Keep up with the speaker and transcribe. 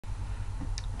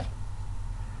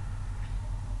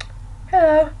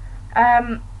Hello.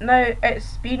 Now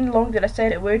it's been longer than I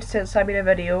said it would since I made a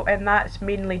video, and that's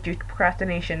mainly due to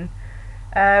procrastination.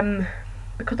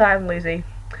 Because I'm lazy.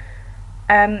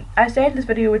 I said this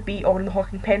video would be on the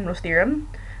Hawking-Penrose theorem,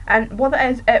 and what it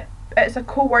is, it's a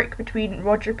co-work between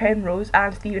Roger Penrose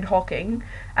and Stephen Hawking,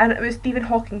 and it was Stephen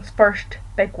Hawking's first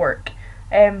big work,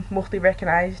 mostly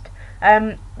recognised.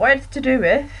 What it's to do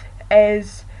with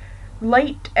is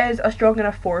light is a strong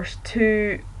enough force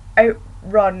to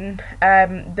outrun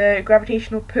the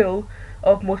gravitational pull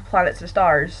of most planets and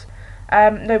stars.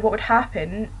 Now what would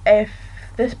happen if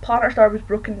this planet or star was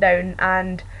broken down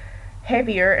and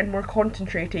heavier and more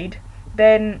concentrated,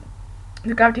 then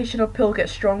the gravitational pull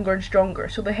gets stronger and stronger.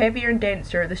 So the heavier and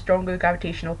denser, the stronger the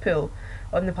gravitational pull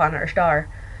on the planet or star.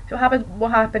 So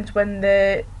what happens when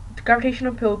the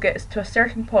gravitational pull gets to a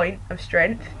certain point of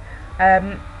strength,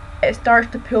 it starts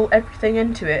to pull everything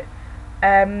into it,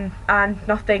 and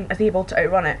nothing is able to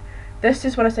outrun it. This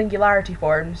is when a singularity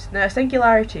forms. Now a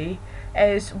singularity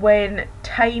is when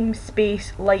time,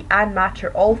 space, light and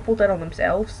matter all fold in on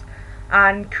themselves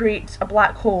and creates a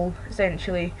black hole,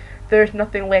 essentially. There's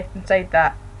nothing left inside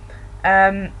that.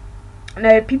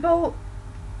 Now people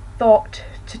thought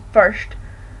first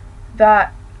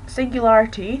that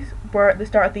singularities were at the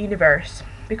start of the universe,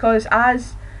 because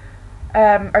as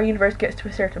our universe gets to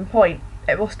a certain point,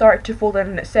 it will start to fold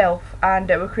in on itself and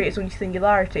it will create its own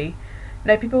singularity.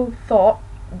 Now people thought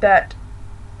that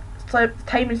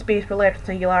time and space were left in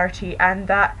singularity, and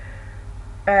that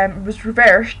was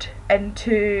reversed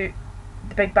into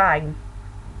the Big Bang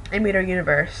and made our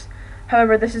universe.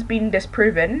 However, this has been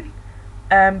disproven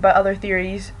by other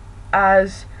theories,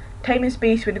 as time and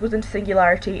space, when it goes into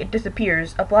singularity, it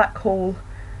disappears. A black hole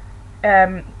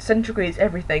disintegrates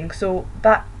everything, so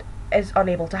that is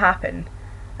unable to happen.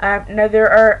 Now there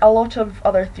are a lot of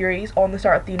other theories on the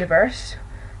start of the universe,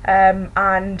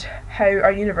 and how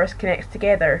our universe connects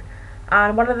together,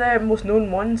 and one of the most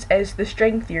known ones is the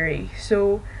string theory.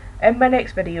 So in my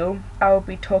next video I'll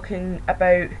be talking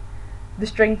about the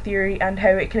string theory and how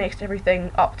it connects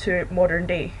everything up to modern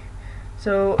day.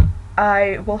 So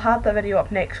I will have that video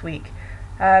up next week.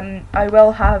 I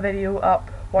will have a video up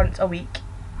once a week,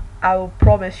 I will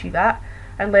promise you that,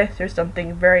 unless there's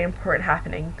something very important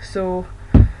happening. So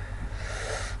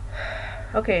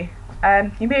okay,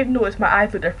 you may have noticed my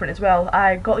eyes look different as well.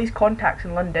 I got these contacts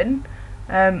in London.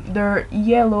 They're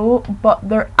yellow, but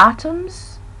they're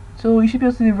atoms, so you should be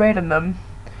able to see the red in them.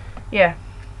 Yeah,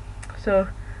 so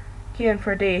came in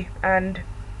for a day, and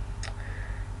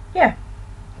yeah,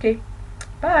 okay,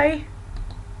 bye.